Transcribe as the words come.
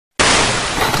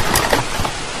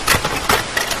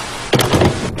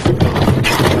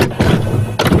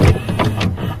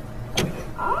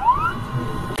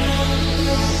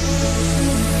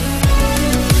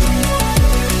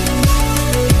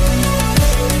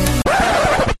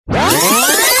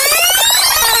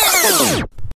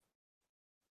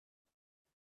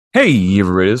Hey,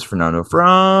 everybody, it's Fernando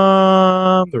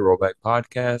from the Rollback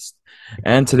Podcast,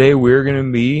 and today we're going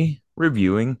to be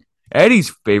reviewing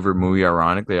Eddie's favorite movie.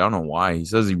 Ironically, I don't know why. He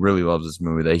says he really loves this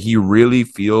movie, that he really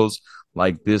feels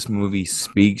like this movie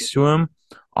speaks to him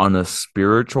on a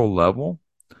spiritual level.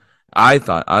 I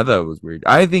thought it was weird.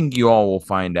 I think you all will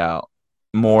find out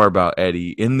more about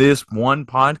Eddie in this one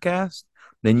podcast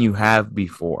than you have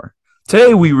before.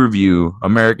 Today we review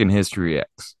American History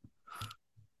X.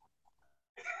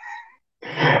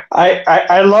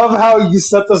 I love how you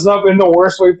set this up in the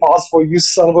worst way possible, you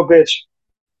son of a bitch.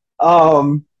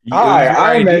 Um, It was Hi, your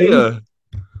I'm Eddie. idea.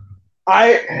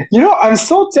 I'm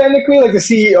still technically like the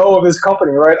CEO of this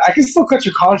company, right? I can still cut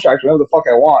your contract whenever the fuck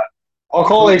I want. I'll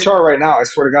call HR right now. I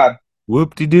swear to God,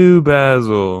 Whoop-de-doo,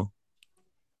 Basil.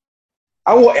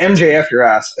 I will MJF your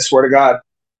ass. I swear to God,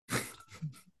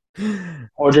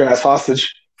 hold your ass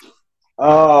hostage.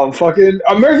 Fucking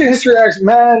American History X,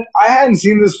 man. I hadn't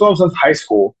seen this film since high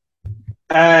school,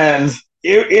 and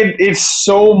it's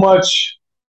so much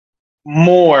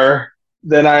more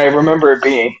than I remember it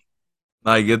being.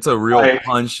 Like, it's a real Like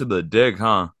punch to the dick,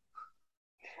 huh?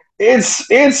 it's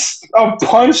a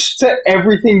punch to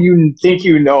everything you think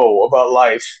you know about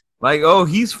life. Like, oh,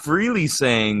 he's freely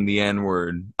saying the N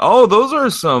word. Oh, those are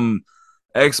some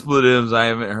expletives I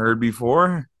haven't heard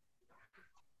before.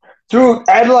 Dude,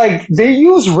 and like they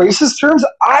use racist terms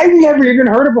I've never even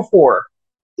heard of before.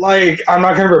 Like, I'm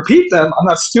not gonna repeat them. I'm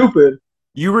not stupid.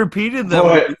 You repeated them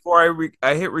But before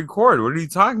I hit record. What are you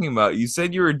talking about? You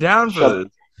said you were down for shut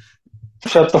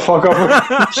this. shut the fuck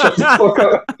up. Shut the fuck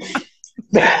up.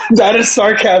 That is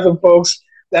sarcasm, folks.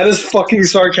 That is fucking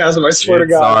sarcasm, I swear to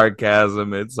It's God.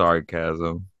 sarcasm. It's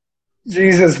sarcasm.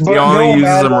 Jesus. He But only no, uses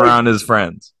man, them like around his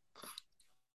friends.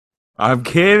 I'm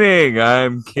kidding.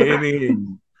 I'm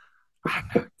kidding.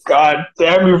 God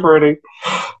damn you, Freddie.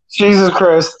 Jesus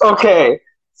Christ. Okay.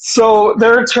 So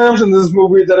there are terms in this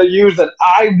movie that are used that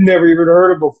I've never even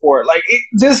heard of before.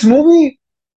 This movie.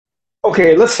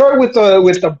 Okay, let's start with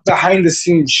the behind the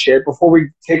scenes shit before we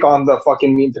take on the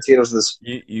fucking meat and potatoes of this.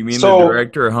 You mean the So,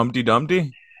 director of Humpty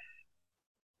Dumpty?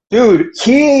 dude,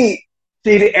 he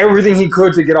did everything he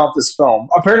could to get off this film.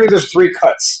 Apparently, there's three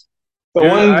cuts. The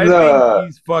Dude, one I think the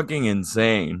he's fucking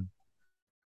insane.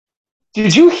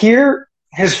 Did you hear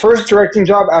his first directing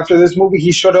job after this movie?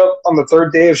 He showed up on the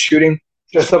third day of shooting,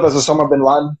 dressed up as Osama bin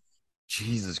Laden.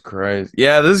 Jesus Christ.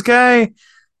 Yeah, this guy.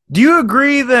 Do you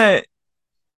agree that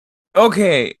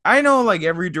okay, I know like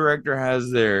every director has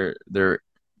their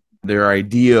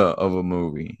idea of a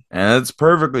movie, and that's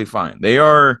perfectly fine. They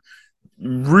are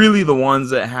really the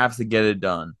ones that have to get it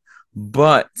done.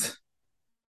 But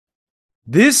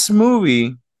this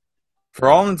movie, for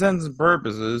all intents and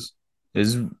purposes,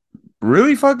 is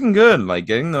really fucking good. Like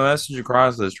getting the message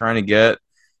across that it's trying to get,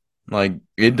 like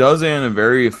it does it in a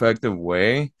very effective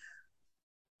way.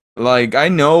 Like I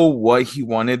know what he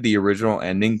wanted the original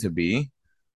ending to be,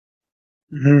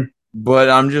 Mm-hmm. but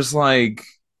I'm just like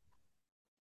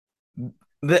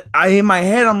that. I in my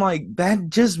head, I'm like that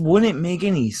just wouldn't make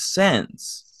any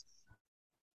sense.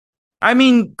 I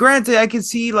mean, granted, I could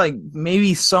see like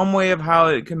maybe some way of how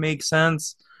it could make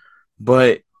sense,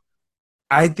 but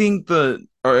I think the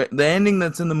ending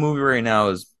that's in the movie right now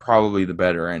is probably the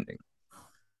better ending.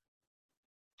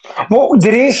 Well,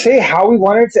 did he say how he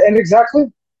wanted it to end exactly?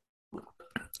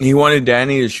 He wanted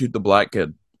Danny to shoot the black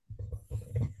kid.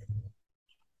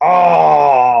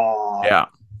 Oh, Yeah.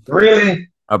 really?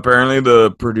 Apparently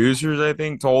the producers I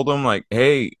think told him like,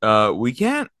 "Hey, we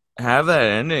can't have that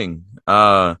ending.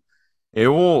 It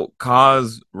will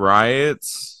cause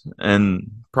riots and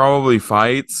probably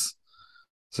fights.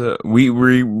 So we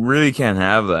really can't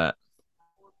have that."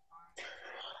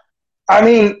 I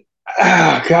mean,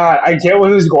 God, I get what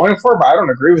he was going for, but I don't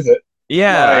agree with it.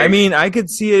 Yeah, I Like, mean, I could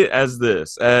see it as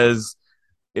this, as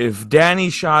if Danny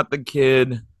shot the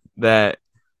kid, that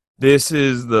this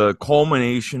is the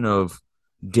culmination of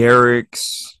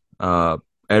Derek's,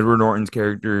 Edward Norton's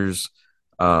character's,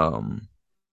 um,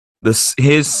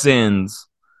 his sins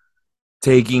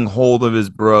taking hold of his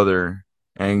brother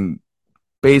and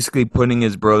basically putting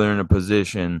his brother in a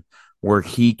position where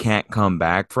he can't come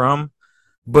back from.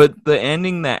 But the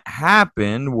ending that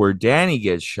happened where Danny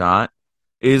gets shot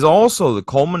is also the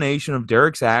culmination of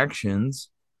Derek's actions,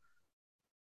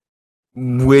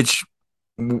 which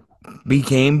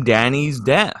became Danny's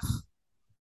death.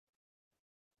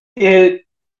 it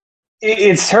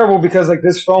it's terrible because like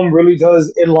this film really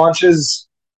does it launches.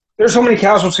 There's so many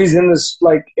casualties in this.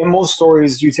 Like in most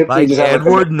stories, you typically Like just have like the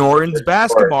main Edward Norton's character story.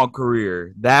 basketball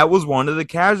career. That was one of the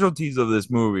casualties of this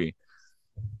movie.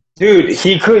 Dude,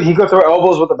 he could throw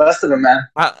elbows with the best of them, man.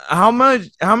 How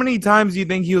many times do you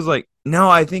think he was like, no,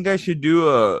 I think I should do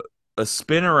a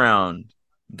spin around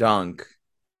dunk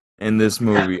in this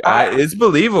movie? I It's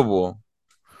believable.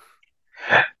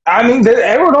 I mean,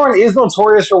 Edward Norton is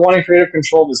notorious for wanting creative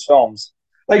control of his films.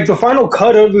 Like the final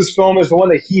cut of this film is the one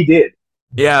that he did.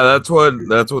 Yeah, that's what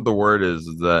the word is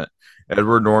that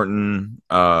Edward Norton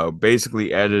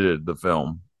basically edited the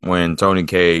film when Tony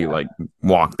Kaye like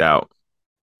walked out.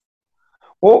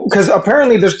 Well, because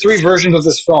apparently there's three versions of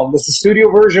this film. There's the studio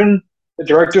version, the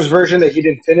director's version that he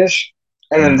didn't finish,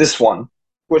 and then Mm, this one,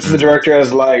 which the mm. director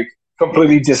has like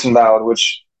completely disavowed.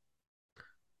 Which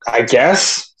I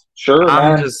guess, sure,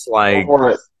 I'm man, just go like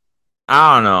for it.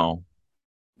 I don't know.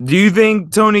 Do you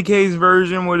think Tony Kaye's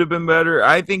version would have been better?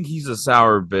 I think he's a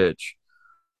sour bitch.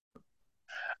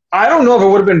 I don't know if it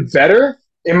would have been better.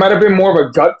 It might have been more of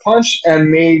a gut punch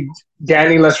and made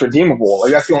Danny less redeemable.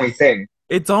 Like that's the only thing.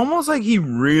 It's almost like he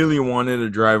really wanted to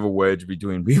drive a wedge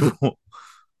between people.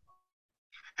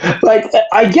 Like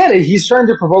I get it. He's trying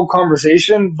to provoke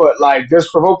conversation, but like there's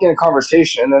provoking a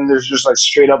conversation, and then there's just like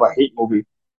straight up a hate movie.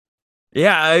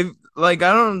 Yeah, I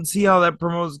don't see how that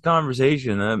promotes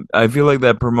conversation. I feel like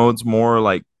that promotes more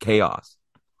like chaos.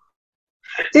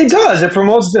 It does. It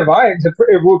promotes divide.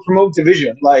 It will promote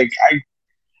division. Like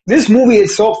this movie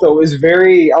itself, though, is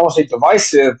very I won't say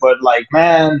divisive, but like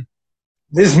man,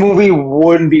 this movie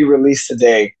wouldn't be released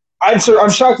today. I'm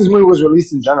shocked this movie was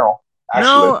released in general. Actually,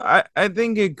 No, I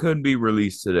think it could be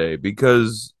released today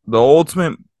because the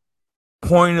ultimate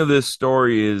point of this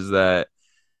story is that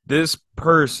this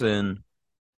person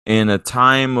in a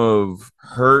time of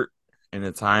hurt, in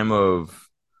a time of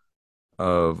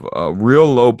a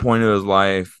real low point of his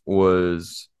life,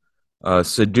 was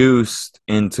seduced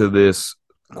into this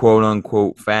quote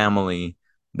unquote family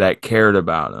that cared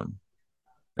about him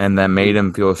and that made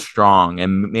him feel strong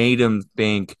and made him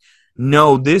think,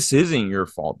 no, this isn't your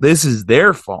fault. This is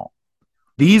their fault.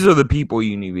 These are the people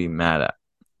you need to be mad at.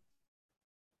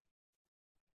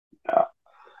 yeah.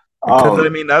 Because I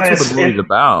mean, that's And what the it's movie's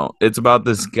about. It's about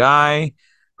this guy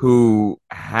who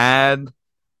had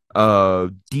a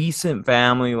decent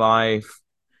family life,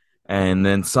 and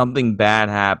then something bad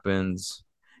happens,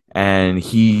 and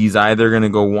he's either going to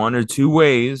go one or two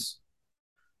ways,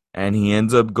 and he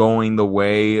ends up going the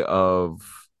way of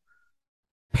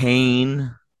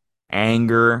pain,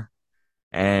 anger,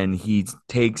 and he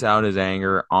takes out his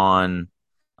anger on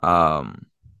um,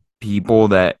 people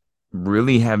that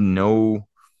really have no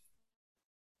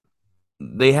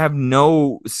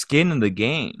skin in the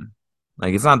game.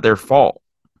 Like it's not their fault.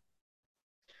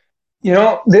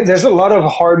 there's a lot of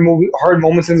hard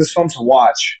moments in this film to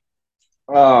watch.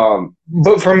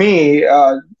 But for me,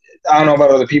 I don't know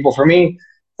about other people. For me,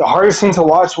 the hardest thing to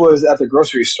watch was at the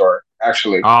grocery store.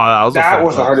 Actually, Oh, that was a that fucked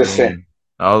was the up hardest thing scene.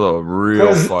 That was a real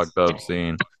because fucked up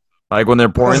scene. Like when they're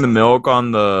pouring the milk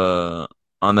on the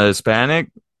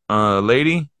Hispanic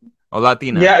lady or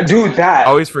Latina. yeah, dude, I that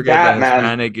always forget that that man,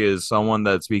 Hispanic is someone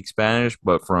that speaks Spanish,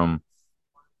 but from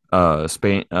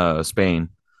Spain.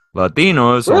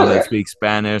 Latino is someone really, that speaks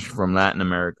Spanish from Latin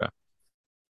America.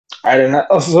 I didn't know.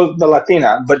 Also, the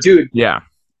Latina, but dude, Yeah,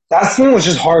 that scene was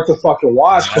just hard to fucking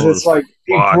watch that because it's was like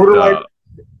they fucked brutalize. up.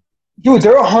 Dude,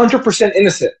 they're 100%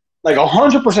 innocent. Like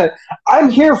 100%. I'm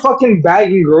here fucking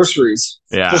bagging groceries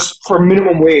Yeah. just for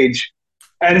minimum wage,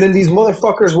 and then these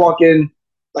motherfuckers walk in.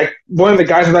 Like one of the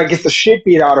guys that gets the shit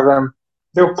beat out of them.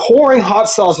 They're pouring hot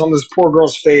sauce on this poor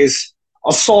girl's face,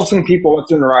 assaulting people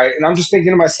left and right. And I'm just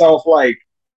thinking to myself, like,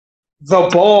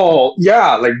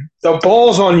 like the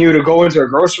ball's on you to go into a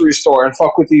grocery store and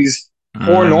fuck with these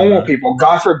poor normal Mm, people.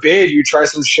 God forbid you try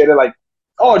some shit at like,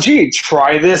 oh gee,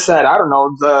 try this at I don't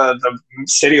know the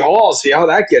city hall, see how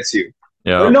that gets you.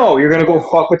 But yep. no, you're gonna go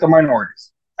fuck with the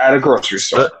minorities at a grocery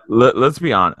store. Let's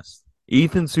be honest.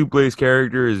 Ethan Suplee's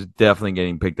character is definitely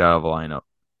getting picked out of a lineup.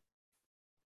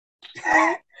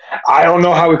 I don't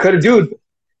know how we could have, dude.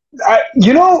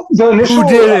 The Who initial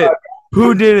did it?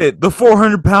 Who did it? The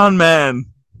 400-pound man.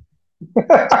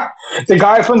 the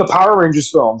guy from the Power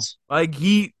Rangers films, Like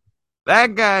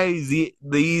that guy is the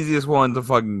easiest one to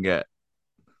fucking get.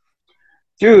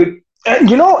 dude.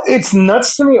 It's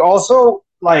nuts to me also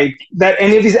like that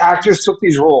any of these actors took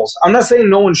these roles. I'm not saying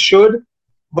no one should,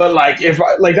 but like if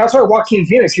like that's why Joaquin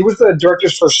Phoenix, he was the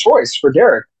director's first choice for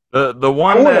Derek. The I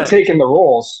one wouldn't have that taken the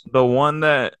roles. the one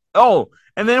that oh,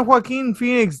 and then Joaquin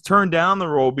Phoenix turned down the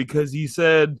role because he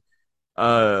said,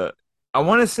 uh, I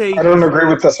want to say I he don't agree said,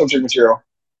 with the subject material.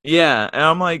 yeah, and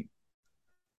I'm like,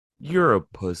 you're a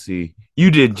pussy. You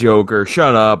did Joker.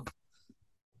 Shut up.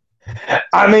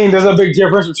 I mean, there's a big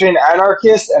difference between an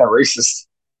anarchist and a racist.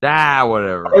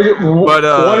 Whatever. But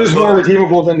One is more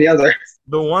redeemable than the other.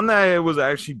 the one that was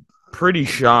actually pretty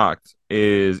shocked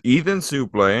is Ethan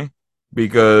Suplee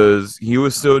because he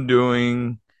was still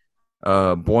doing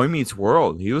Boy Meets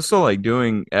World. He was still like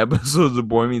doing episodes of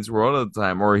Boy Meets World at the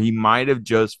time, or he might have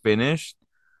just finished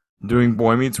doing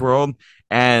Boy Meets World.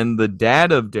 And the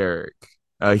dad of Derek,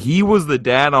 he was the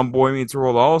dad on Boy Meets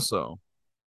World also.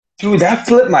 Dude, that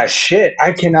flipped my shit.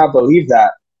 I cannot believe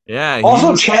that. Yeah,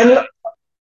 Also, Chandler.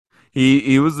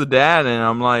 he was the dad, and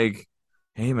I'm like,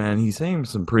 hey man, he's saying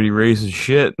some pretty racist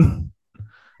shit.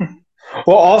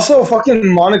 Well, also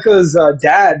fucking Monica's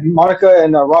dad, Monica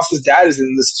and Ross's dad is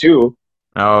in this too,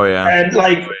 Oh yeah, and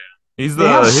like he's they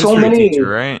have the so history teacher,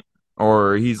 many. right?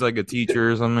 Or he's like a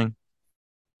teacher or something.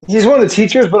 He's one of the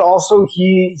teachers, but also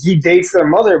he dates their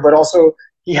mother, but also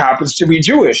he happens to be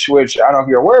Jewish, which I don't know if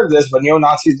you're aware of this, but neo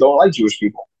Nazis don't like Jewish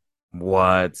people.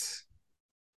 What?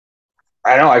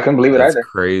 I know, I couldn't believe it That's either.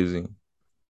 crazy.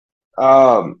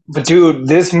 But dude,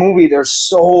 this movie, there's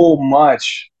so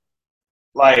much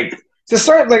like to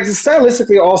start like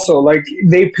stylistically also like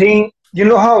they paint. You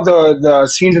know how the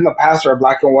scenes in the past are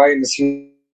black and white and the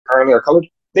scenes currently are colored.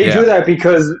 They do Yeah. that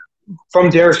because from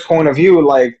Derek's point of view,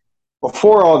 like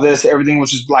before all this, everything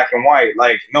was just black and white.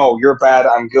 Like, no, you're bad,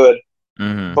 I'm good.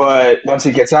 Mm-hmm. But once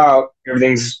he gets out,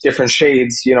 everything's different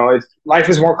shades. You know, life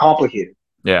is more complicated.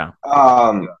 Yeah.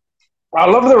 Um, I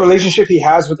love the relationship he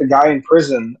has with the guy in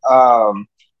prison.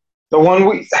 The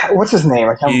one what's his name?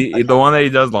 I The can't. one that he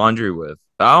does laundry with.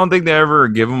 I don't think they ever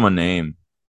give him a name.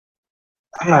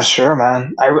 I'm not sure,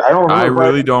 man. I don't I remember, but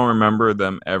really don't remember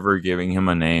them ever giving him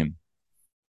a name.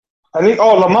 I think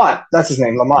Lamont. That's his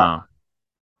name, Lamont. Oh.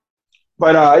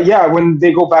 But yeah, when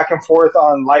they go back and forth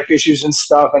on life issues and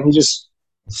stuff, and he just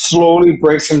slowly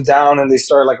breaks him down, and they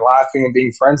start like laughing and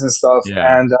being friends and stuff,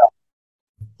 Yeah. and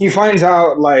he finds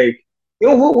out like,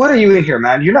 what are you in here,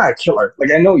 man? You're not a killer.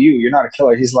 Like I know you. You're not a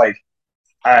killer. He's like,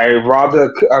 I robbed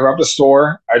a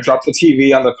store. I dropped the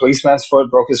TV on the policeman's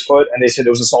foot, broke his foot, and they said it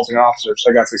was assaulting an officer,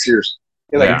 so I got 6 years.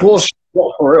 You're like Yeah. bullshit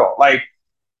for real. Like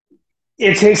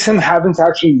it takes him having to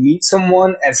actually meet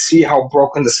someone and see how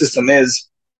broken the system is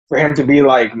for him to be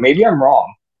like, maybe I'm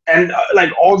wrong. And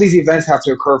like all these events have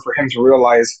to occur for him to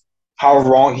realize how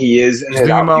wrong he is in Just his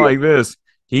think about it outview. like this.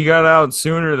 He got out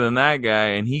sooner than that guy,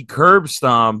 and he curb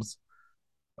stomped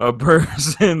a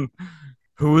person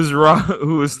who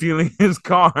was stealing his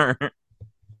car.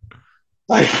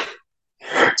 Like,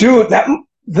 dude, that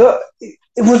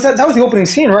was the opening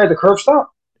scene, right? The curb stop.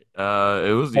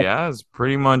 It was it's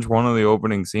pretty much one of the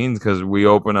opening scenes because we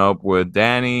open up with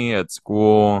Danny at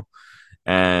school,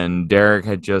 and Derek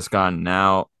had just gotten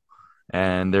out,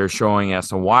 and they're showing as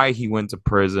to why he went to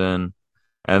prison,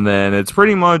 and then it's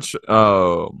pretty much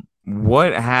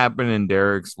what happened in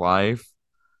Derek's life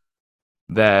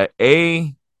that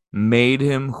made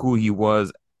him who he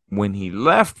was when he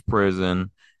left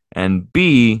prison, and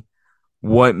B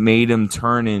what made him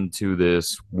turn into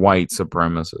this white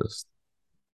supremacist.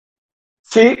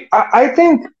 See, I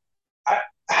think I,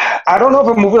 I don't know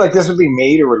if a movie like this would be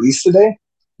made or released today,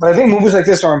 but I think movies like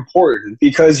this are important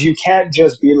because you can't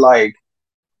just be like,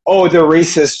 "Oh, they're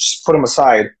racist, just put them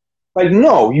aside." Like,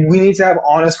 no, we need to have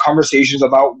honest conversations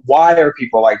about why are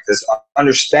people like this,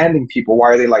 understanding people,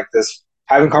 why are they like this,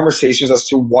 having conversations as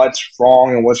to what's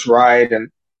wrong and what's right, and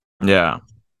Yeah.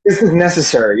 this is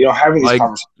necessary. You know, having these Like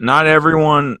conversations. not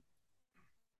everyone's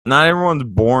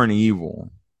born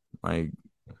evil. Like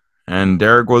and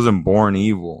Derek wasn't born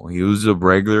evil. He was a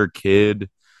regular kid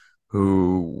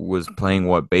who was playing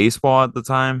what baseball at the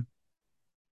time.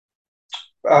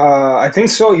 I think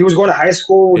so. He was going to high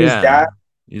school with his Yeah. dad.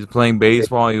 He was playing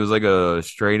baseball. He was like a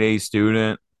straight A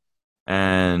student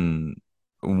and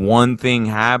one thing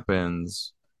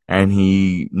happens and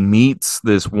he meets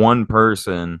this one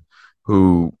person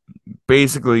who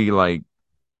basically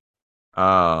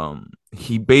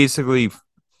he basically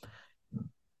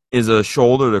is a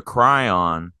shoulder to cry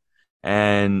on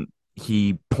and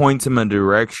he points him in a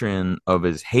direction of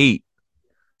his hate,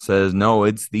 says no,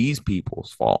 it's these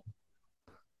people's fault.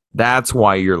 That's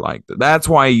why you're like that. That's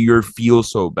why you feel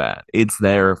so bad. It's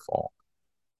their fault.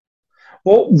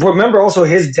 Well, remember also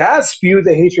his dad spewed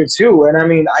the hatred too, and I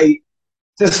mean, I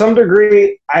to some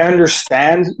degree I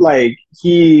understand. Like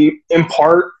he in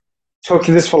part took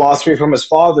this philosophy from his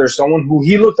father, someone who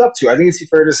he looked up to. I think it's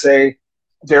fair to say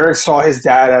Derek saw his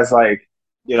dad as like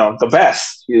the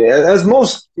best, as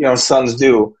most sons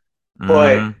do.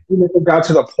 But Mm-hmm. he never got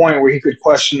to the point where he could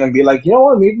question and be like, you know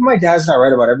what, maybe my dad's not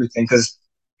right about everything because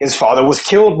his father was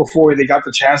killed before they got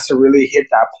the chance to really hit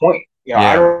that point. I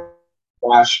Yeah. don't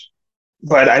watch,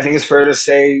 but I think it's fair to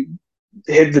say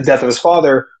hit the death of his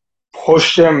father.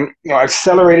 pushed him,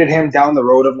 accelerated him down the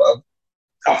road of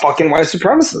a fucking white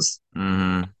supremacist.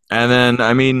 And then,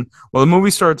 I mean, well, the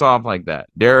movie starts off like that.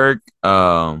 Derek,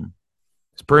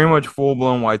 is pretty much full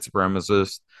blown white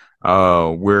supremacist.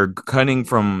 We're cutting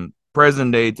from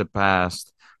present day to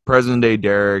past. Present day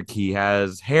Derek, he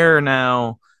has hair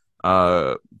now.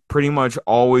 Uh, Pretty much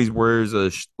always wears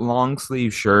a long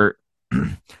sleeve shirt.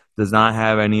 Does not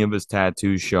have any of his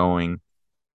tattoos showing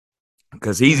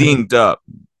because he's Mhm. inked up.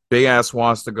 Big ass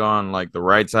swastika on like the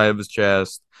right side of his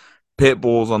chest. Pit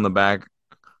bulls on the back.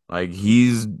 Like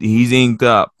he's inked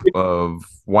up of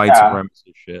white Yeah,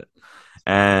 supremacy shit.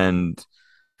 And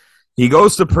he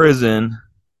goes to prison,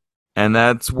 and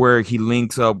that's where he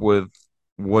links up with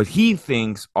what he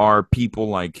thinks are people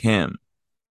like him,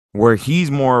 where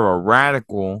he's more of a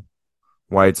radical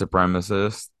white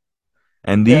supremacist,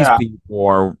 and these yeah. people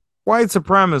are white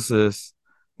supremacists,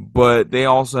 but they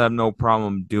also have no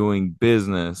problem doing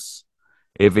business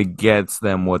if it gets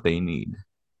them what they need.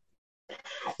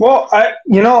 Well,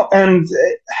 and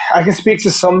I can speak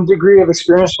to some degree of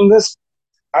experience from this.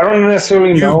 I don't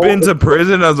necessarily You've know. been to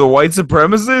prison as a white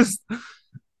supremacist?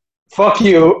 Fuck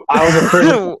you. I was a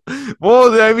prison.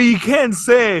 Well, I mean, you can't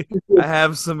say I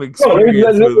have some No,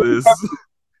 experience with this.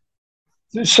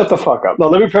 shut the fuck up. No,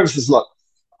 let me preface this. Look,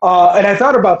 and I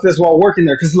thought about this while working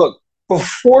there because look,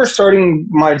 before starting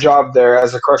my job there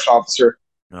as a correctional officer,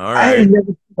 All I had right. never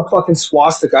seen a fucking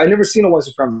swastika. I never seen a white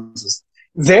supremacist.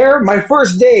 There, my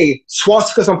first day,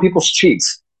 swastikas on people's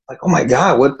cheeks. Like, oh my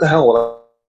god, what the hell?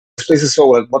 This place is so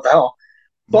like, what the hell?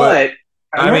 But But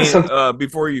I I learned mean, something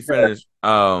before you there. finish,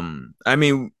 I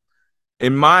mean,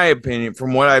 in my opinion,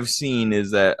 from what I've seen,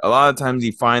 is that a lot of times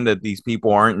you find that these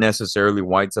people aren't necessarily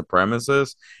white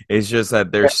supremacists. It's just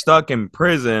that they're stuck in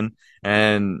prison,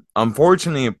 and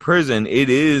unfortunately, in prison, it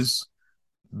is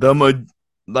the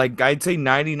like I'd say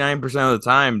 99% of the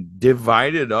time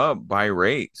divided up by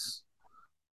race.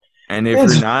 And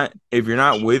It's if you're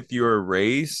not with your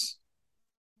race,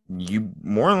 you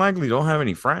more than likely don't have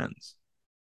any friends.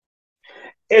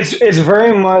 it's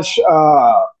very much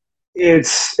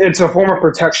it's a form of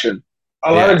protection.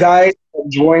 A lot Yeah. of guys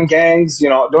join gangs,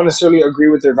 don't necessarily agree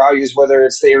with their values, whether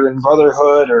it's they're in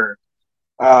brotherhood or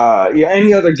yeah,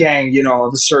 any other gang,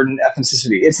 of a certain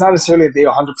ethnicity. It's not necessarily that they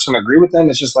 100% agree with them.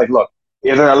 It's just like, look,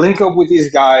 either I link up with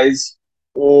these guys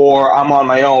or I'm on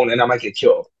my own and I might get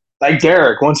killed. Like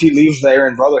Derek, once he leaves there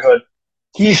in Brotherhood,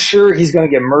 he's sure he's going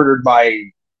to get murdered by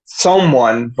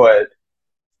someone, but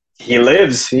he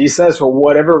lives. He says for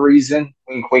whatever reason,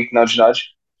 wink, wink, nudge,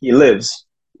 nudge, he lives.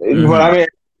 But I Mm-hmm. mean,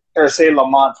 or say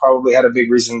Lamont probably had a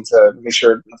big reason to make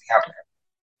sure nothing happened.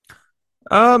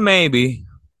 Maybe,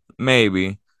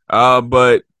 maybe.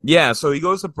 But yeah, so he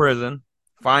goes to prison,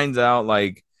 finds out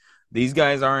like these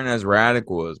guys aren't as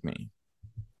radical as me.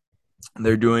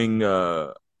 They're doing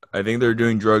I think they're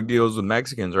doing drug deals with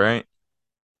Mexicans, right?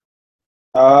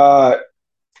 Uh,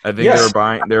 I think yes,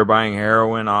 they were buying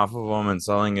heroin off of them and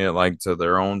selling it like to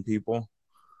their own people.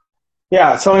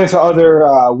 yeah, selling it to other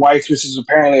whites, which is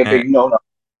apparently a And big no-no.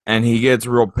 he gets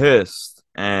real pissed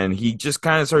and he just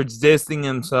kind of starts dissing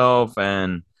himself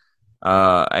and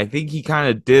I think he kind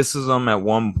of disses them at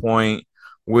one point,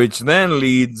 which then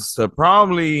leads to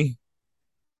probably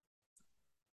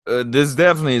this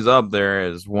definitely is up there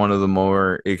as one of the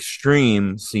more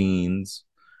extreme scenes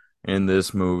in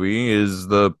this movie is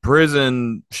the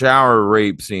prison shower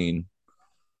rape scene.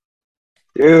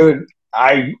 Dude,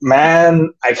 I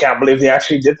can't believe they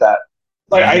actually did that.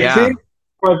 Like, I Yeah. think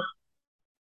what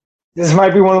this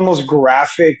might be one of the most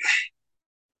graphic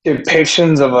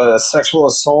depictions of a sexual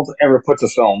assault ever put to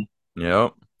film.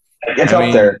 Yep. Like, it's I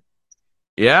up there. mean,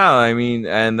 yeah, I mean,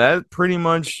 and that pretty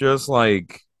much just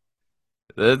like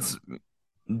that's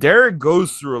Derek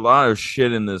goes through a lot of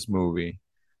shit in this movie.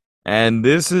 And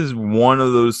this is one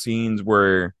of those scenes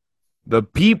where the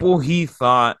people he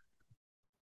thought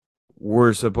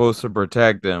were supposed to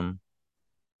protect him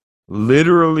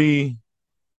literally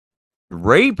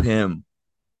rape him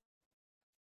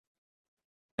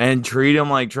and treat him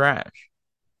like trash.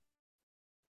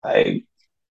 I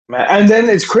man, and then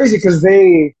it's crazy because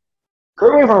correct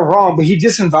me if I'm wrong, but he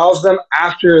disavows them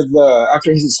after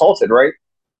he's assaulted, right?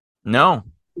 No,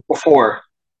 Before.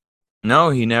 no,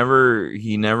 he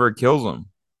never kills him.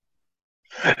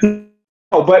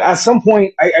 No, but at some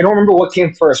point, I don't remember what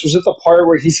came first. Was it the part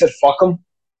where he said "fuck him"?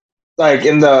 Like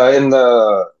in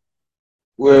the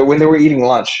when they were eating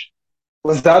lunch.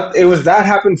 Was that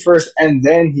happened first and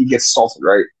then he gets assaulted,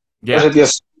 right? Or is Yeah, it the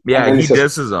assault and yeah, then he he says,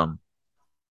 disses him.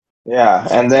 yeah,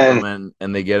 and Disses him then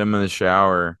and they get him in the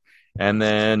shower. And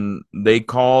then they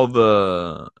call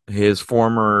the his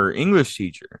former English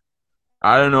teacher.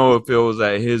 I don't know if it was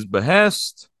at his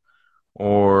behest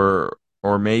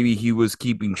or maybe he was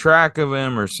keeping track of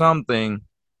him or something.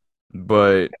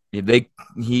 But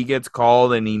he gets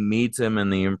called and he meets him in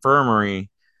the infirmary,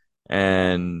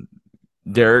 and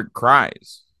Derek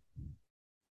cries.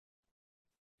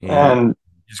 He And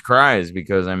just cries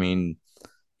because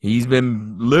he's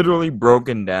been literally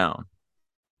broken down.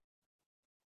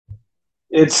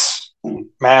 it's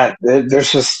man,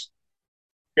 there's just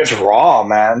it's raw,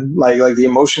 man. Like the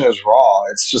emotion is raw.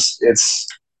 It's just it's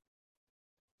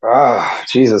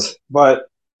Jesus. But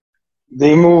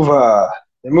they move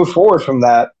they move forward from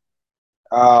that.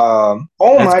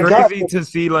 Oh And it's my god. crazy to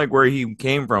see like where he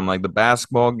came from, like the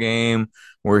basketball game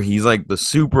where he's like the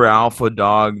super alpha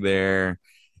dog there.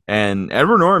 And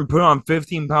Edward Norton put on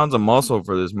 15 pounds of muscle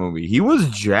for this movie. He was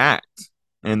jacked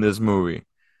in this movie.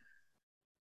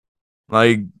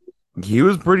 Like he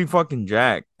was pretty fucking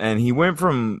jacked. And he went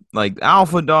from like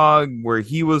alpha dog where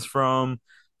he was from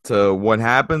to what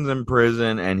happens in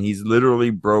prison, and he's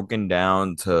literally broken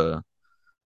down to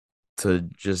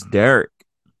just Derek.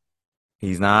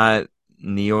 He's not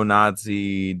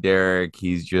neo-Nazi Derek.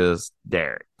 He's just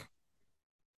Derek.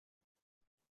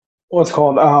 What's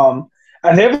called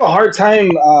and they have a hard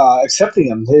time accepting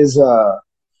him. His I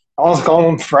almost call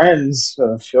them friends.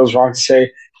 Feels wrong to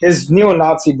say. His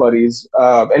neo-Nazi buddies.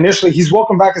 Initially, he's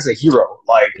welcomed back as a hero.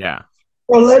 Like, Yeah.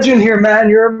 a legend here, man.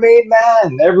 You're a made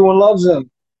man. Everyone loves him.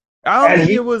 I don't And think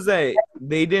he, it was that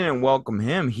they didn't welcome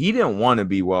him. He didn't want to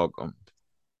be welcomed.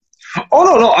 oh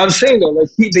no, no. I'm saying though, like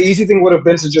the easy thing would have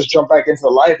been to just jump back into the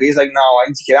life. He's like, no, I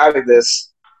need to get out of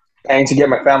this. I need to get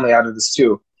my family out of this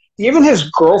too. Even his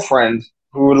girlfriend,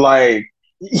 who like,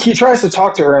 he tries to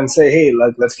talk to her and say, hey,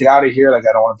 like, let's get out of here. Like,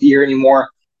 I don't want to be here anymore.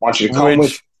 I want you to come with.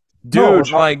 Which, No, dude,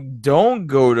 what's wrong? like, don't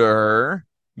go to her.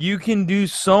 You can do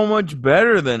so much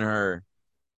better than her.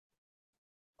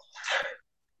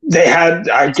 They had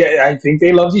I think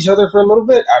they loved each other for a little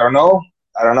bit. I don't know.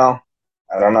 I don't know.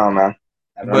 I don't know, man.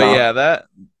 I don't But know. yeah, that.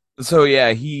 So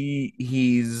yeah,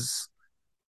 he's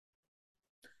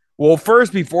well.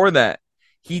 First, before that,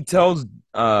 he tells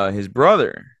his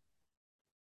brother.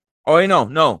 Oh, wait, no,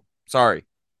 no, sorry.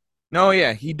 No,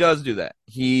 yeah, he does do that.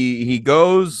 He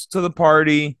goes to the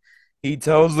party. He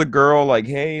tells the girl like,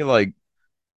 "Hey, like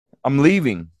I'm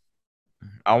leaving.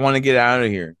 I want to get out of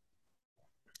here,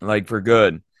 like for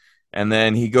good." And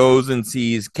then he goes and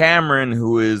sees Cameron,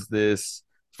 who is this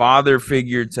father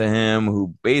figure to him,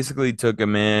 who basically took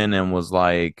him in and was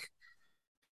like,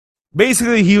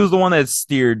 basically he was the one that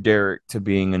steered Derek to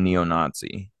being a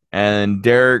neo-Nazi. And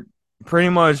Derek pretty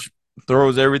much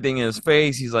throws everything in his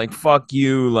face. He's like, "Fuck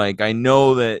you. Like I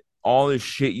know that all this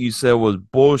shit you said was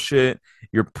bullshit.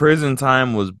 Your prison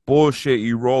time was bullshit.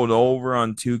 You rolled over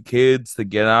on two kids to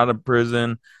get out of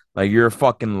prison. Like you're a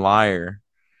fucking liar."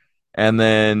 And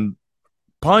then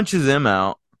punches him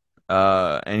out.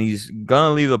 And he's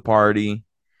gonna leave the party.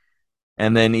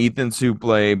 And then Ethan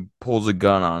Suplee pulls a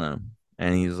gun on him.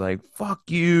 And he's like, "Fuck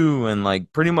you." And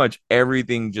like pretty much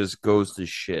everything just goes to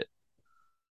shit.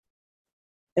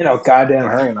 Goddamn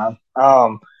hurry, man.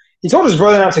 He told his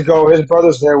brother not to go. His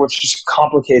brother's there, which just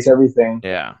complicates everything.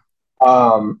 Yeah.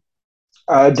 Um,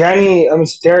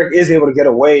 Derek is able to get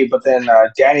away, but then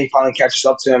Danny finally catches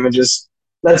up to him and just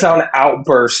lets out an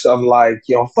outburst of like,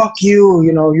 fuck you.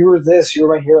 You were this, you were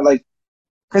right here, like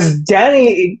because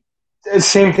Danny,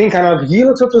 same thing, kind of. He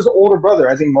looks up to his older brother.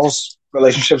 I think most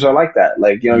relationships are like that.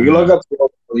 Like you look Mm-hmm. up to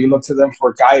you look to them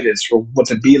for guidance for what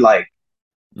to be like.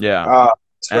 Yeah. Uh,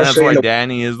 And that's Especially in why the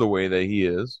Danny is the way that he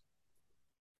is.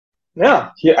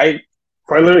 yeah. I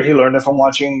quite literally he learned it from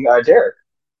watching Derek.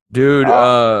 Dude,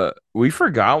 Uh, we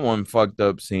forgot one fucked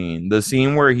up scene. The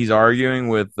scene where he's arguing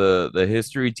with the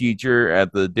history teacher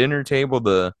at the dinner table,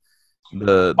 the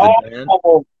dent,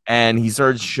 oh and he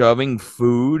starts shoving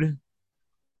food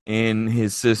in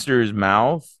his sister's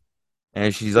mouth,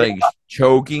 and she's yeah, like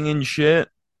choking and shit.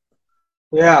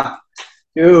 yeah,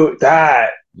 dude,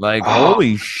 that. Like, Oh,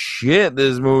 holy shit,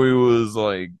 this movie was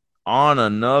like on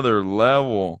another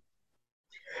level.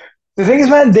 the thing is,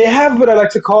 man, they have what I like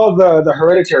to call the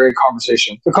hereditary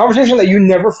conversation. The conversation that you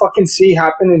never fucking see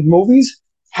happen in movies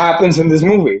happens in this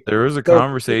movie. There was a The,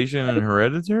 conversation in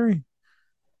Hereditary.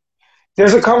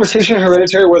 there's a conversation in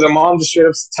Hereditary where the mom just straight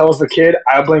up tells the kid,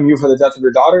 "I blame you for the death of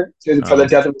your daughter, for the Oh,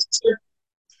 death of your sister."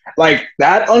 Like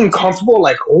that uncomfortable,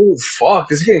 like, oh fuck,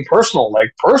 this is getting personal,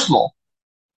 like personal.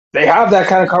 They have that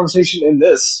kind of conversation in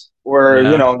this, where yeah,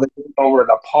 they're going over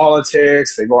the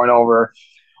politics, they're going over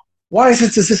why is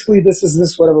it statistically this is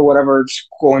this, whatever, whatever, just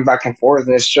going back and forth,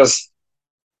 and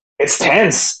it's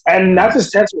tense, and not yeah,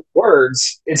 just tense with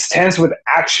words, it's tense with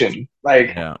action.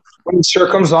 Like yeah. when the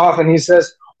shirt comes off and he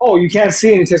says, "Oh, you can't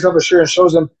see," and he takes off his shirt and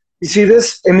shows him. You see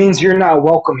this? It means you're not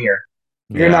welcome here.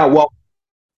 You're Yeah. not welcome.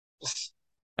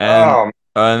 And Um,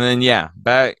 and then yeah,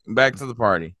 back to the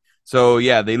party. So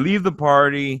yeah, they leave the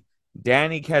party.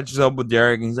 Danny catches up with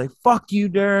Derek and he's like, "Fuck you,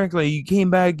 Derek! Like you came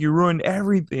back, you ruined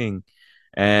everything."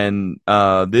 And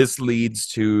this leads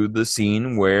to the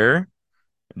scene where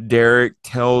Derek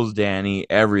tells Danny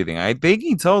everything. I think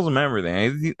he tells him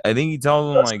everything. I think he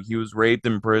tells him like he was raped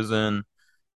in prison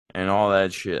and all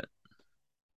that shit.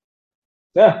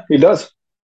 yeah, he does.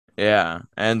 Yeah.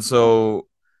 And so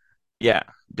yeah,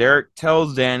 Derek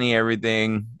tells Danny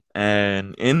everything,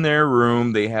 and in their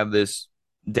room they have this.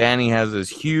 Danny has this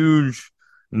huge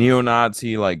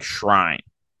neo-Nazi like shrine,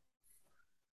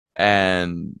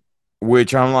 and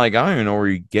which I'm like, I don't even know where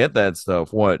you get that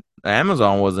stuff. What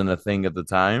Amazon wasn't a thing at the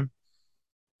time,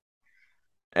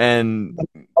 and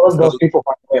All of so those people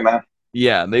find a way, man.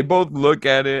 yeah, they both look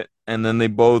at it and then they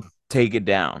both take it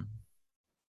down.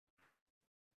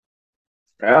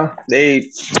 Yeah, and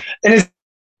it's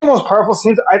the most powerful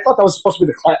scenes. I thought that was supposed to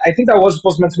be I think that was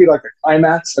supposed to meant to be like the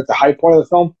climax, like the high point of the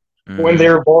film, when Mm-hmm. they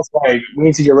were both like, "We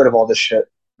need to get rid of all this shit."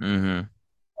 Mm-hmm.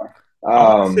 I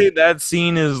want to Um, say that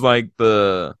scene is like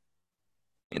the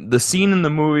scene in the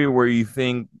movie where you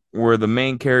think where the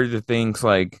main character thinks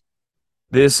like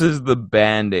this is the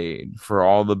band-aid for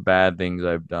all the bad things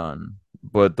I've done,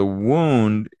 but the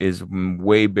wound is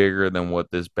way bigger than what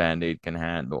this band-aid can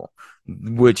handle,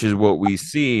 which is what we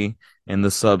see in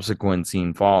the subsequent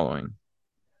scene following.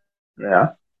 yeah.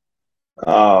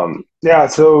 Yeah,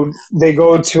 so they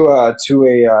go to a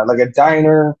like a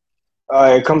diner.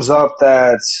 It comes up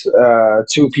that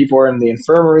two people are in the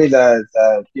infirmary that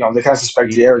they kind of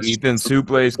suspect Derek's. Ethan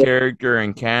Suplee's character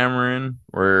and Cameron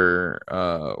were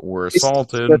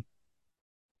assaulted.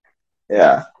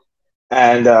 Yeah,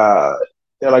 and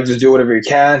they're like, just do whatever you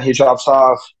can. He drops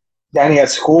off Danny at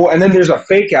school, and then there's a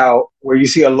fake out where you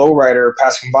see a lowrider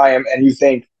passing by him, and you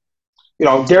think,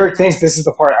 Derek thinks this is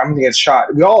the part I'm gonna get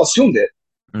shot. We all assumed it,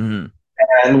 Hmm.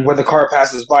 and when the car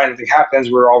passes by and anything happens,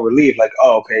 we're all relieved, like,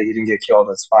 oh, okay, he didn't get killed.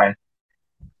 That's fine.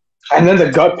 And then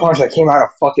the gut punch that came out of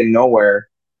fucking nowhere.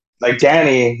 Like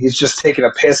Danny, he's just taking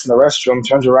a piss in the restroom,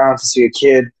 turns around to see a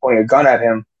kid pointing a gun at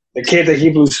him. The kid that he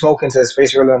blew smoke into his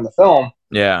face earlier in the film,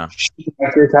 Yeah. shoots him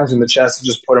like 3 times in the chest and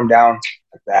just put him down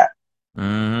like that.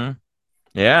 Hmm.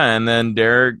 Yeah, and then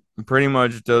Derek pretty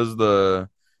much does the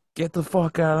get the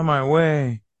fuck out of my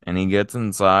way. And he gets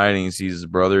inside and he sees his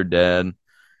brother dead.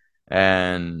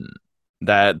 And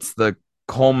that's the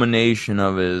culmination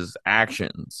of his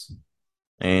actions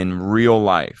in real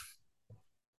life.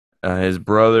 His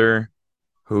brother,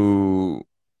 who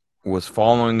was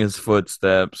following his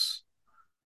footsteps,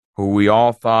 who we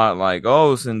all thought like,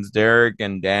 oh, since Derek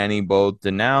and Danny both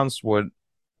denounced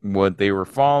what they were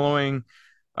following,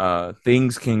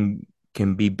 things can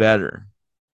be better.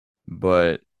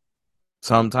 But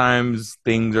sometimes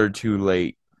things are too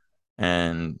late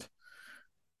and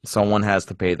someone has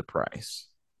to pay the price.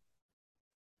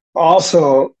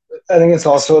 Also, I think it's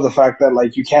also the fact that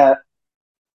like you can't.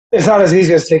 It's not as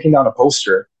easy as taking down a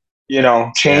poster. Yeah.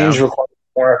 Change requires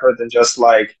more effort than just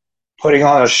like putting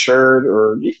on a shirt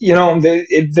or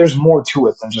there's more to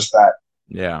it than just that.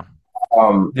 Yeah.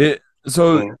 Um,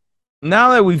 So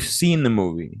now that we've seen the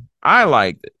movie, I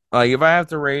liked it. Like if I have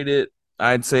to rate it,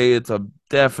 I'd say it's a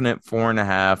definite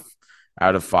 4.5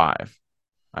 out of 5.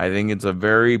 I think it's a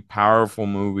very powerful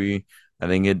movie. I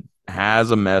think it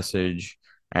has a message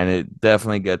and it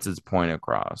definitely gets its point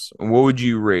across. What would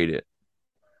you rate it?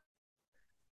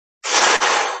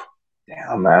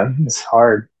 Damn, man, it's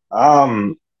hard.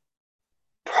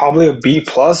 Probably a B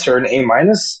plus or an A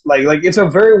minus. Like it's a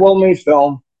very well made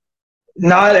film.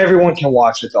 Not everyone can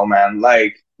watch it though, man.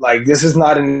 Like this is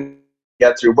not an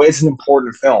get through, but it's an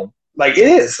important film. Like it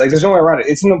is. Like there's no way around it.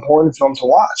 It's an important film to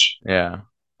watch. Yeah.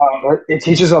 It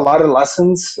teaches a lot of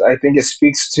lessons. I think it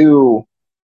speaks to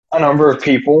a number of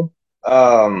people.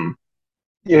 Um,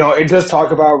 it does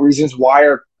talk about reasons why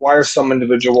are some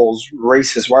individuals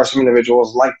racist? Why are some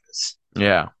individuals like this?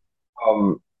 Yeah.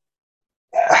 Um,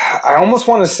 I almost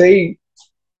want to say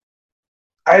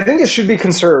I think it should be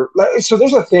conserved. So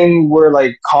there's a thing where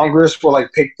like Congress will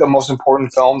like pick the most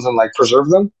important films and like preserve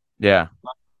them Yeah.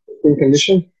 in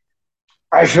condition.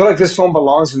 I feel like this film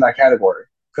belongs in that category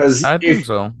because I think if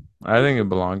so. I think it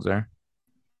belongs there.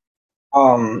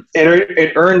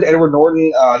 it earned Edward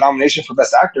Norton nomination for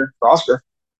Best Actor for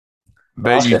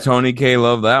Bet you Oscar. Tony K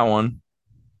loved that one.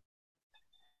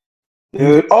 He's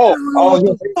Dude, like, I oh, don't know I was what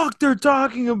gonna the say, fuck they're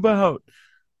talking about.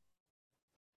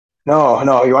 no,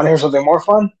 no. You want to hear something more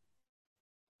fun?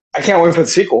 I can't wait for the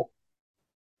sequel.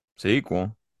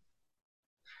 Sequel.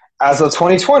 As of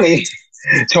 2020,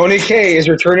 Tony Kaye is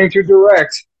returning to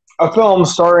direct a film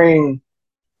starring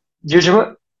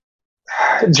Jimin.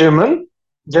 Jimin?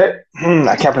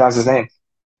 I can't pronounce his name.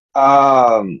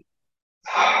 Um,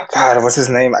 God, what's his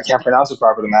name? I can't pronounce it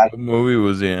properly, man. What movie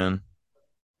was he in?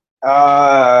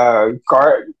 The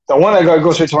one that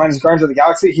goes straight to mind is Guardians of the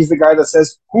Galaxy. He's the guy that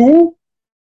says "Who?"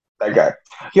 That guy.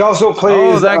 He also Oh,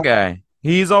 plays. that guy.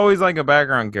 He's always like a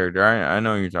background character. I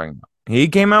know who you're talking about. He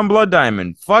came out in Blood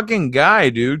Diamond. Fucking guy,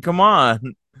 dude. Come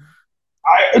on.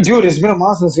 Dude, it's been a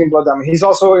month since I've seen Blood Diamond. He's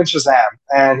also in Shazam,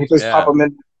 and he plays Yeah. Papa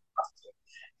Mid.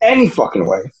 Any fucking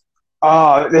way.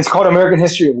 It's called American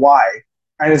History Why,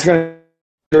 and it's gonna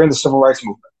during the Civil Rights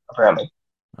Movement, apparently.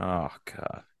 Oh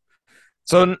god.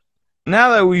 So now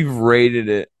that we've rated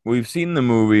it, we've seen the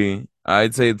movie.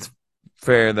 I'd say it's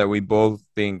fair that we both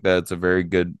think that it's a very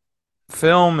good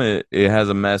film. It has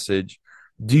a message.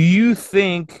 Do you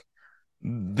think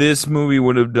this movie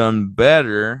would have done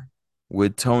better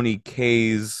with Tony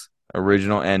Kaye's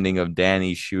original ending of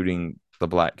Danny shooting the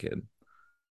black kid?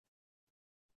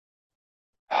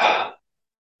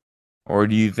 Or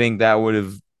do you think that would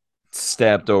have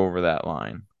stepped over that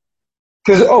line?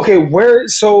 Because okay, where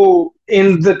so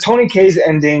in the Tony Kaye's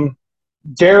ending,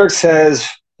 Derek says,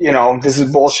 this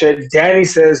is bullshit. Danny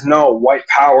says, no, white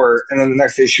power, and then the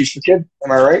next day shoots the kid.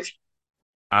 Am I right?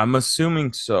 I'm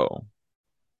assuming so.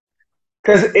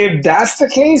 Because if that's the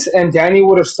case, and Danny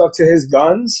would have stuck to his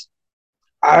guns,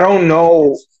 I don't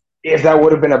know if that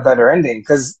would have been a better ending.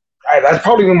 Because that's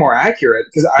probably been more accurate.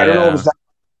 Because I don't know if it's Yeah.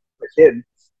 that the kid.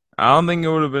 I don't think it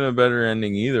would have been a better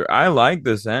ending either. I like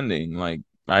this ending. Like,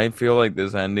 I feel like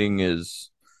this ending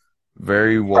is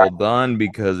very well done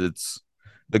because it's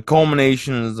the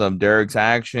culminations of Derek's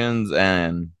actions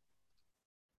and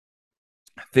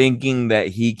thinking that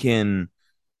he can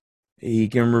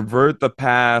revert the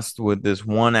past with this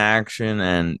one action,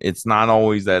 and it's not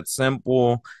always that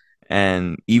simple.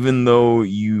 And even though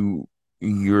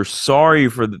you're sorry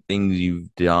for the things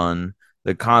you've done,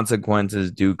 the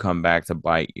consequences do come back to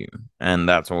bite you, and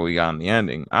that's what we got in the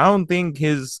ending. I don't think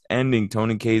his ending,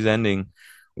 Tony K's ending,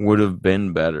 would have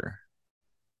been better.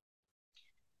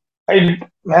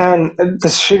 Man, the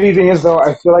shitty thing is though,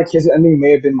 I feel like his ending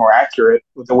may have been more accurate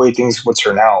with the way things would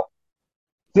turn out.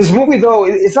 This movie, though,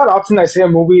 it's not often I say a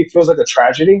movie feels like a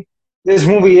tragedy. This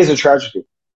movie is a tragedy.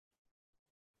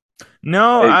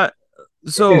 No, Like,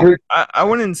 so I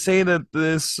wouldn't say that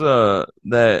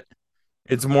that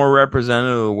it's more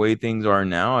representative of the way things are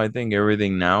now. I think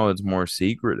everything now is more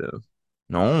secretive.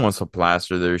 No one wants to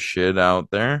plaster their shit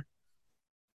out there.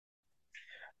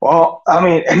 well, I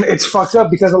mean, and it's fucked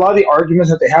up because a lot of the arguments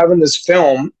that they have in this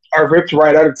film are ripped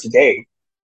right out of today.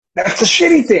 That's the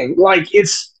shitty thing. Like,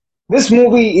 this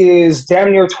movie is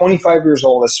damn near 25 years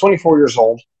old. It's 24 years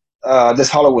old. This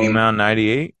Came Halloween. out in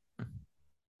 98.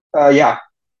 Yeah,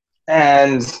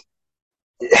 and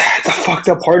the fucked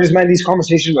up part is, man, these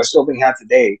conversations are still being had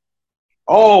today.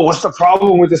 Oh, what's the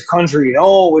problem with this country?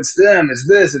 Oh, it's them, it's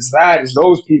this, it's that, it's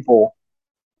those people.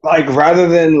 Like, rather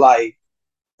than like,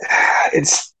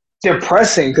 it's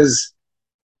depressing because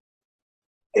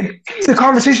the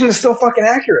conversation is still fucking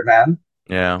accurate, man.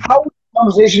 Yeah. How is the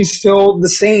conversation still the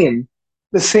same?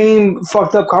 The same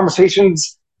fucked up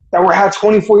conversations that were had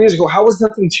 24 years ago. How has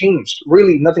nothing changed?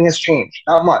 Really, nothing has changed.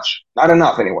 Not much. Not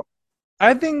enough, anyway.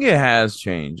 I think it has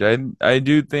changed. I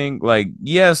do think like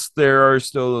yes, there are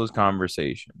still those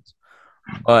conversations,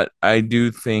 but I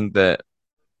do think that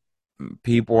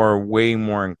people are way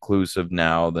more inclusive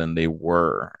now than they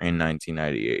were in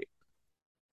 1998.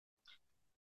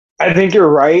 I think you're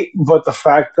right, but the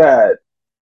fact that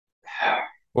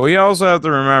Well, you also have to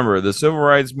remember the civil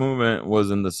rights movement was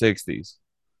in the 60s.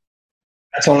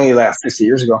 that's only last 60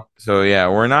 years ago. So yeah,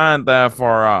 we're not that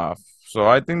far off. So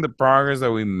I think the progress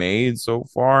that we made so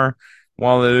far,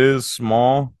 while it is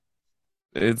small,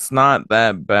 it's not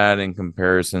that bad in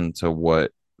comparison to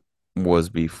what was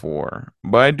before.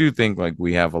 But I do think like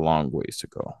we have a long ways to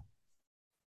go.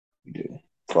 Dude,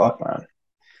 fuck, man.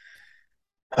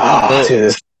 Oh, So dude,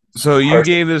 this so you hurts.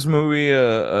 gave this movie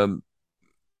a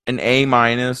an A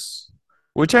minus,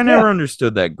 which I Yeah, never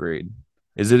understood that grade.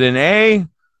 Is it an A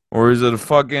or is it a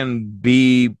fucking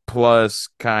B plus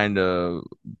kind of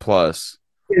plus?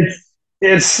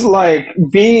 it's like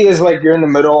B is like you're in the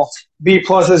middle. B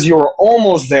plus is you're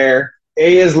almost there.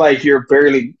 A is like you're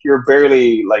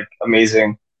barely like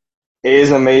amazing. A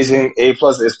is amazing. A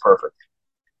plus is perfect.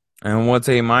 And what's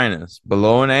A minus?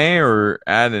 Below an A or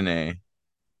at an A?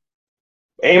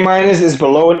 A minus is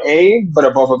below an A but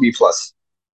above a B plus.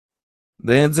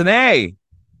 Then it's an A.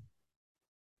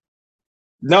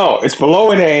 No, it's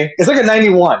below an A. It's like a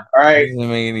 91. All right. Doesn't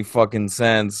make any fucking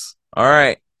sense. All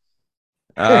right.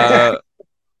 Uh,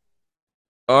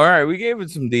 All right, we gave it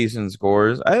some decent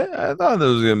scores. I thought it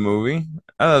was a good movie.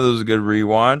 I thought it was a good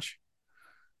rewatch.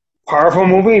 Powerful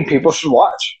movie. People should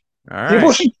watch. All People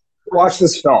right, should watch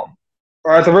this film,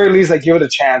 or at the very least, like give it a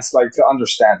chance, like to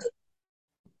understand it.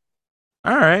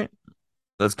 all right.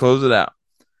 Let's close it out.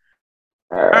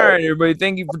 All All right. right, everybody.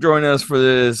 Thank you for joining us for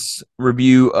this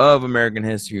review of American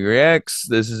History X.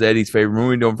 This is Eddie's favorite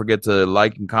movie. Don't forget to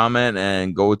like and comment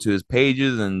and go to his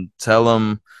pages and tell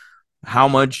him how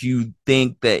much you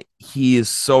think that he is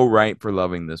so right for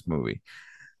loving this movie.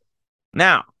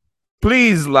 Now,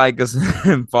 please like us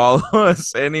and follow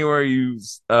us anywhere you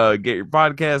get your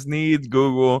podcast needs.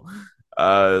 Google,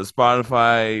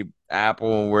 Spotify,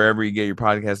 Apple, wherever you get your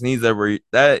podcast needs.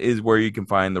 That is where you can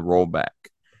find the rollback.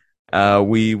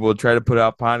 We will try to put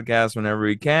out podcasts whenever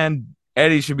we can.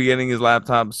 Eddie should be getting his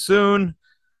laptop soon.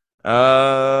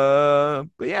 But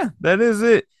yeah, that is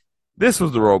it. This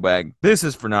was the rollback. This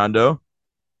is Fernando.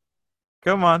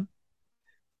 Come on.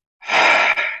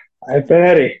 I've been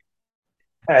Eddie.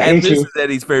 I And hate this you. is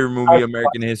Eddie's favorite I, movie,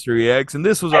 American History X. And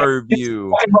this was I our hate you review.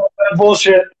 talking about that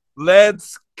bullshit.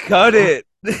 Let's cut it.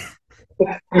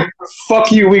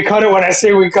 Fuck you. We cut it when I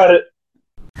say we cut it.